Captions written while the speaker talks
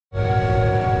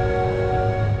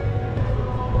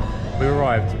We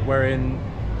arrived, we're in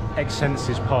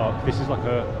Xenses Park. This is like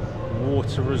a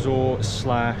water resort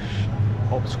slash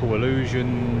optical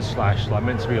illusion slash like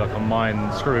meant to be like a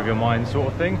mind, screw with your mind sort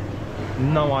of thing.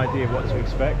 No idea what to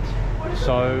expect.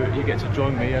 So you get to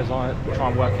join me as I try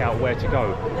and work out where to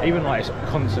go. Even like it's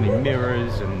constantly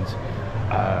mirrors and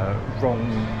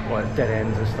wrong like dead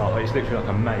ends and stuff. It's literally like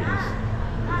a maze.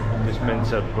 It's meant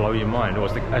to blow your mind, or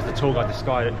as the tour guide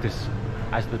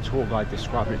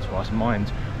described it to us,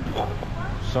 mind.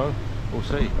 So we'll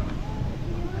see.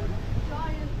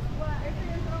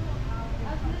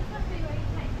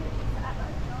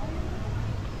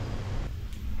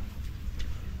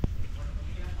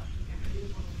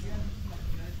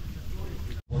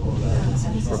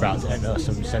 We're about to enter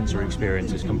some sensory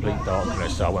experiences, complete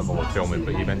darkness, so I won't bother filming,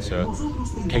 but you're meant to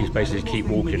basically keep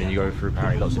walking and you go through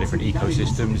apparently lots of different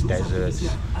ecosystems, deserts,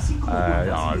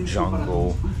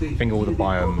 jungle, think all the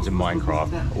biomes in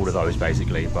Minecraft, all of those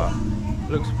basically, but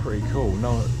it looks pretty cool.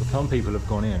 No, some people have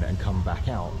gone in and come back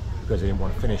out because they didn't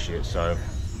want to finish it, so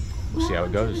we'll see how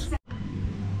it goes.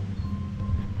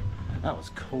 That was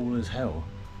cool as hell.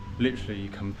 Literally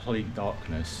complete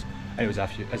darkness. And it was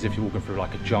as if you're walking through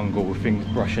like a jungle with things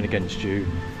brushing against you.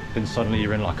 Then suddenly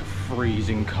you're in like a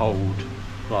freezing cold,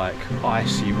 like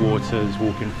icy waters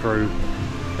walking through.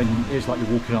 And it's like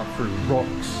you're walking up through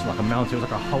rocks, like a mountain. It was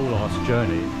like a whole ass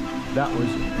journey. That was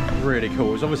really cool.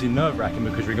 It was obviously nerve-wracking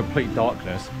because we're in complete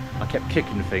darkness. I kept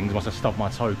kicking things, must have stubbed my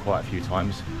toe quite a few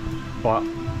times. But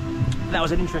that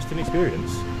was an interesting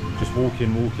experience. Just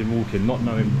walking, not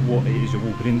knowing what it is you're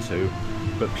walking into,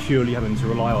 but purely having to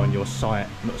rely on your sight,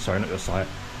 not your sight,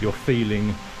 your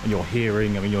feeling and your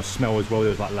hearing. I mean, your smell as well.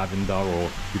 There was like lavender, or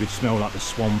you could smell like the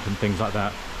swamp and things like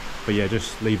that. But yeah,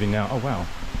 just leaving out, oh wow,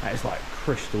 that is like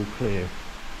crystal clear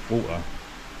water,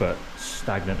 but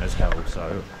stagnant as hell.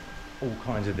 So all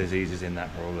kinds of diseases in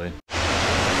that probably.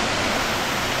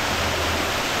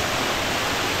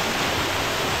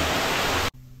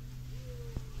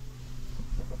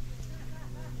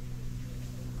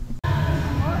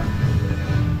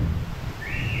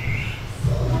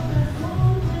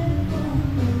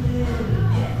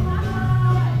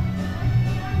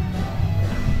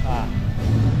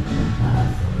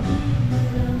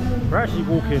 We're actually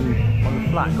walking on the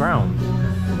flat ground,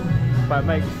 but it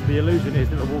makes the illusion is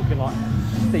that we're walking like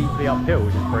steeply uphill,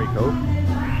 which is pretty cool.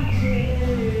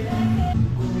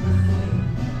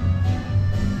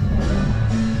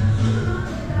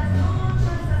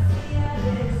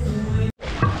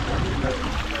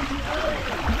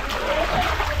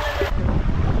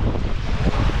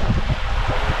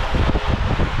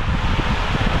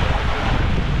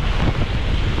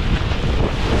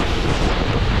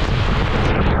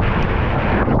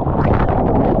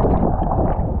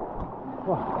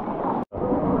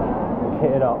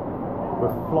 Kitted up.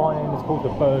 We're flying, it's called the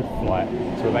bird flight.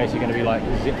 So we're basically going to be like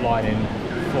zip lining,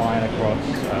 flying across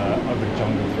over the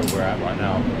jungle that we're at right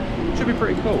now. Should be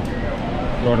pretty cool.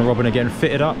 Lauren and Robin are getting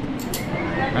fitted up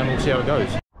and we'll see how it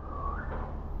goes.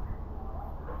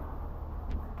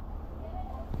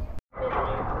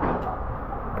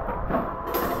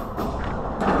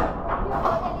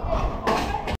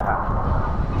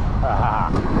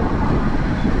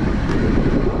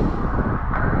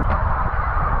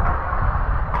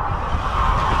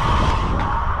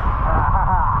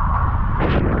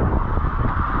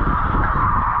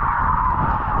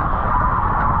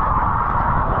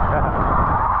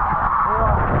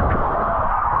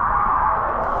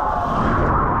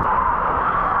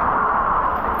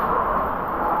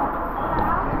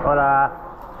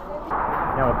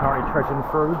 Now we're currently trudging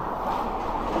through,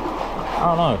 I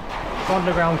don't know, it's an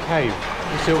underground cave.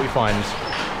 We'll see what we find.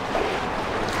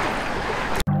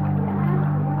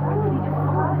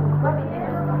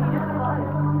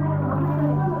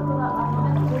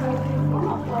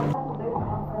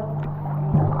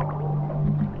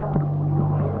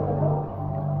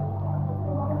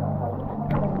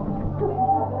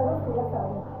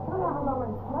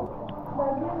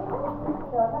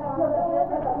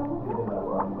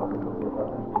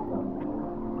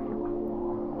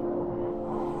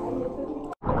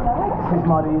 This is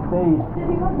muddy indeed.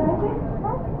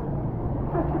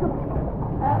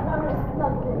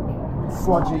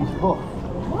 Sludgy. Oh.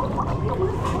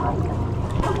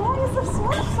 Why is the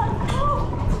sludge so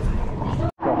cold?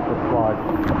 Off the sludge.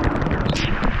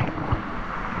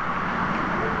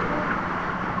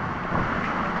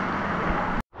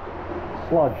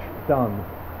 Sludge done.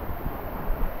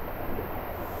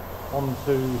 On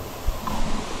to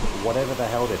whatever the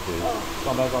hell this is.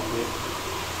 Sometimes up here.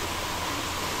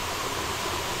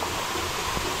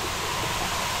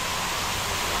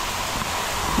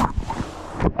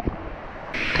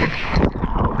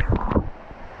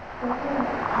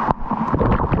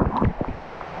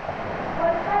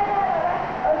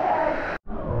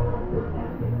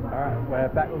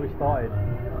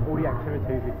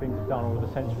 activities these things have done, all the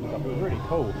sensory stuff. It was really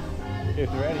cool. If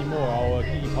there are any more, I'll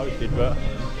keep you posted. But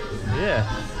yeah,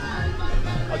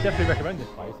 I definitely recommend this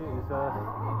place. It's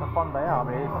a fun day out.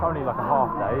 I mean, it's only like a half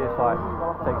day. It's like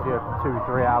takes you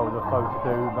 2-3 hours or so to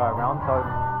do go around. So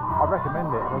I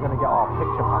recommend it. We're going to get our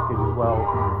picture package as well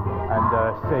and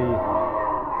see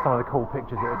some of the cool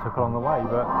pictures that it took along the way.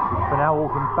 But for now,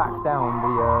 walking back down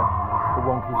the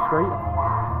wonky street,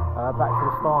 back to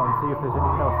the start and see if there's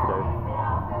anything else to do.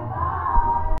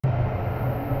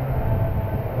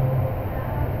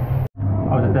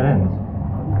 Oh, it's a dead end.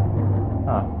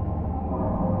 Ah.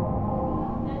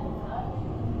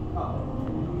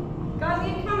 Guys,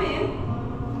 you come in.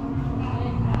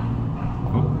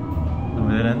 Oh, the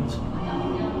dead ends.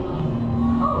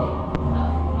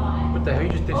 What the hell? You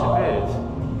just disappeared.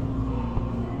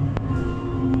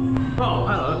 Oh,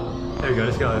 hello. There we go,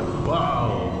 let's go.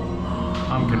 Wow.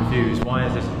 I'm confused. Why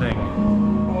is this a thing?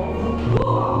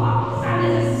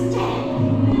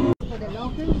 For the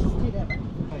locals, to the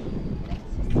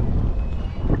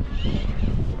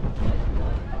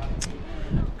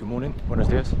Good morning, buenos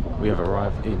dias. We have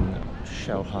arrived in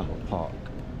Xel-Ha Park.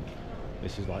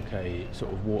 This is like a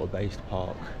sort of water-based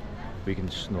park. We can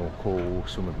snorkel,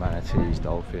 swim with manatees,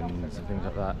 dolphins and things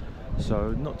like that.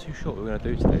 So not too sure what we're going to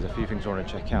do today. There's a few things I want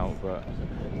to check out, but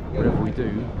whatever we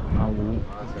do, I will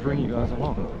bring you guys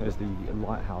along. There's the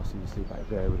lighthouse you see back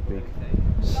there with the big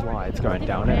slides going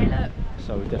down it.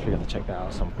 So we definitely have to check that out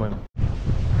at some point.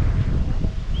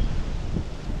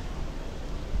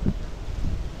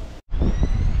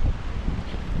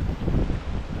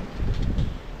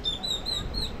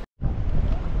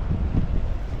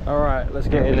 Alright, let's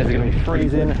get in. This is going to be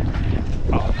freezing.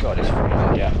 Oh god, it's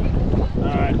freezing, yeah.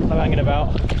 Alright, I'm hanging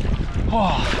about.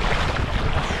 Oh.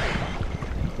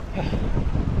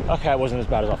 Okay, it wasn't as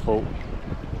bad as I thought.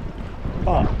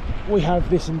 But we have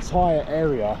this entire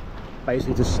area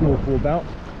basically to snorkel about.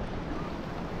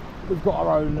 We've got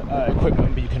our own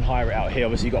equipment, but you can hire it out here.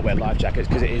 Obviously you've got to wear life jackets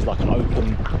because it is like an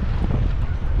open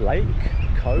lake,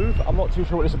 cove. I'm not too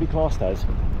sure what this will be classed as.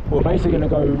 We're basically going to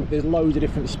go, there's loads of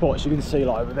different spots. You can see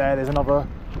like over there, there's another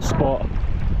spot.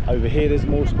 Over here, there's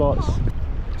more spots.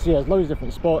 So yeah, there's loads of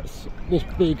different spots. This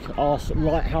big ass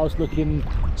lighthouse looking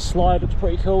slide looks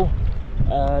pretty cool.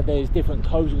 There's different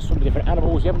coves with some different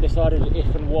animals. We haven't decided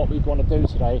if and what we want to do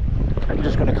today. I'm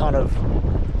just going to kind of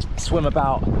swim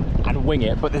about and wing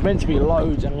it. But there's meant to be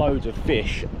loads and loads of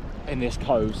fish in this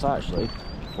cove. So actually,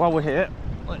 while we're here,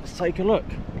 let's take a look.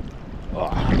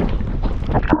 Oh.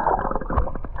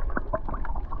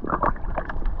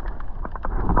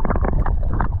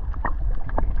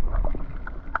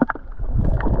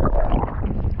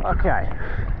 Okay,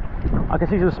 I can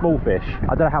see some small fish.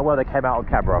 I don't know how well they came out on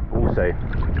camera, but we'll see.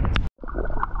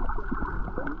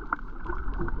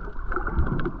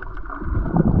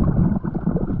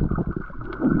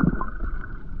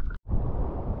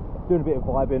 Doing a bit of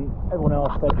vibing. Everyone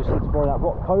else, they're just exploring that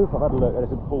rock cove. I've had a look, there's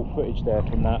some cool footage there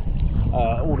from that.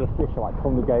 All the fish are like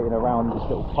congregating around this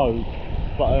little cove.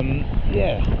 But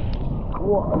yeah,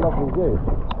 what a lovely view.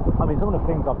 I mean, some of the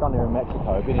things I've done here in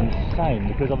Mexico have been insane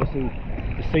because obviously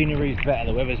the scenery is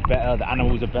better, the weather's better, the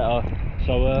animals are better.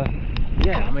 So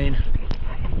yeah, I mean,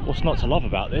 what's not to love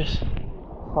about this?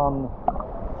 Sun,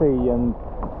 sea and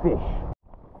fish.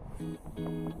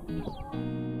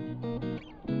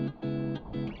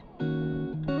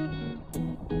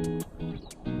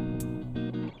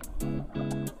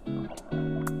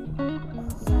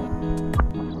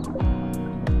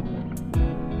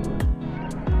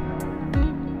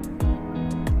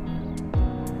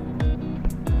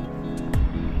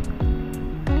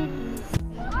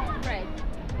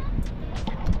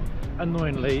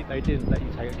 Annoyingly, they didn't let you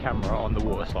take a camera on the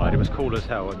water slide. It was cool as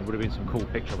hell and there would have been some cool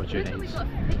picture opportunities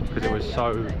because it was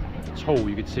so tall.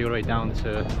 You could see all the way down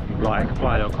to like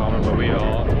Playa del Carmen where we are,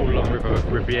 all along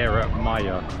Riviera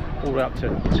Maya, all the way up to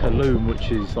Tulum,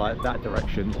 which is like that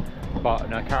direction.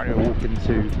 But now currently we're walking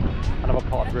to another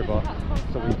part of the river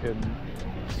so we can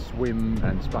swim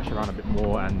and splash around a bit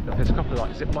more, and there's a couple of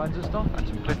like zip lines and stuff and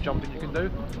some cliff jumping you can do.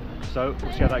 So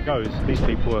we'll see how that goes. These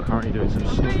people are currently doing some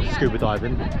scuba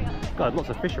diving. God, lots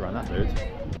of fish around that, dude.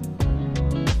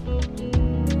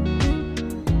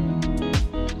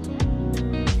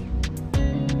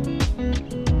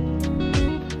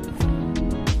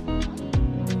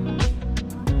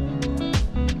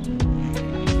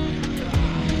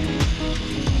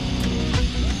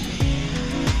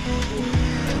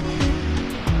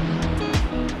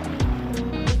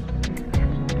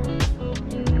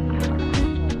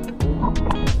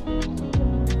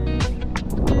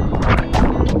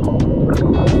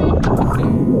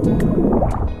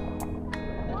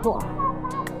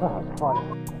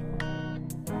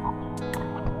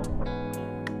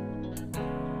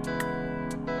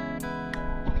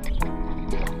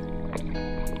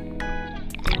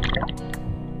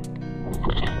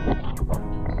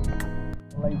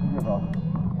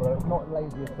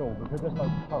 easy at all because there's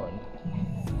no current.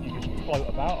 You just float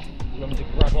about. We're going to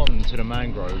grab on to the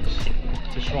mangroves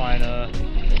to try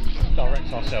and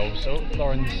direct ourselves. So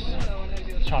Lauren's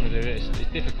trying to do it.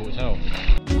 It's difficult as hell.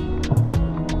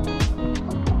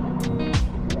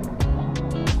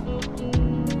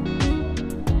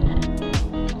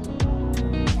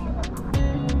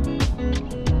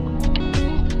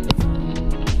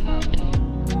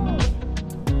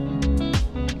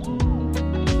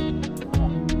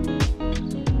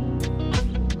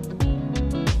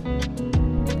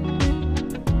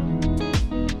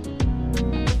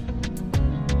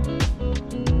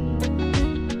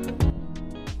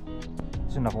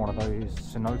 Another one of those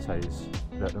cenotes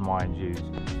that the Mayans used.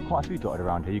 Quite a few dotted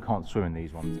around here. You can't swim in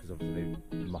these ones because obviously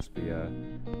they must be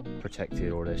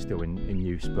protected or they're still in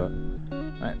use, but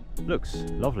it looks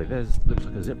lovely. Looks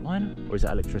like a zip line, or is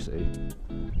that electricity?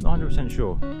 Not 100%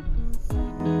 sure.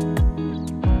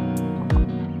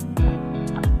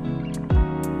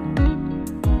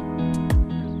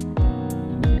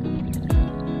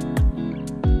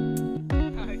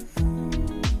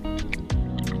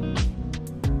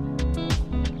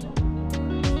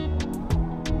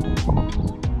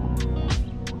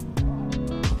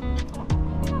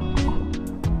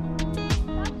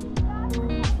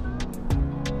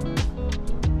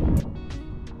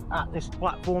 At this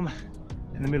platform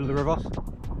in the middle of the river,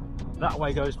 that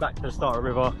way goes back to the start of the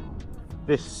river.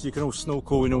 This, you can all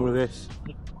snorkel in all of this.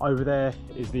 Over there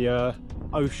is the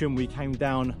ocean. We came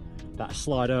down that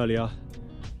slide earlier.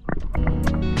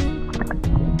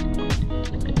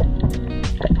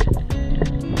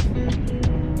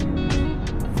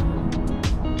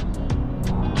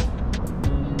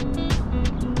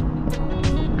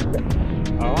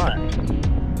 Alright,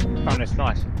 found this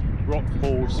nice rock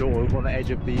fall sort of on the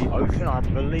edge of the ocean. I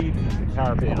believe the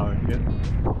Caribbean Ocean,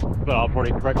 but I'll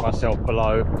probably correct myself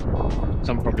below,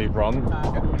 so I'm probably wrong.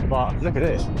 But look at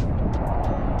this.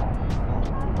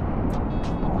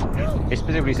 It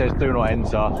specifically says do not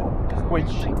enter, which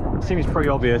seems pretty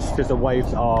obvious because the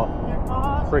waves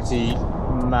are pretty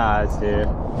mad here.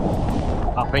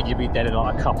 I think you'd be dead in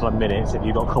like a couple of minutes if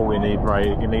you got caught in these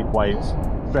waves,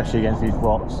 especially against these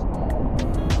rocks.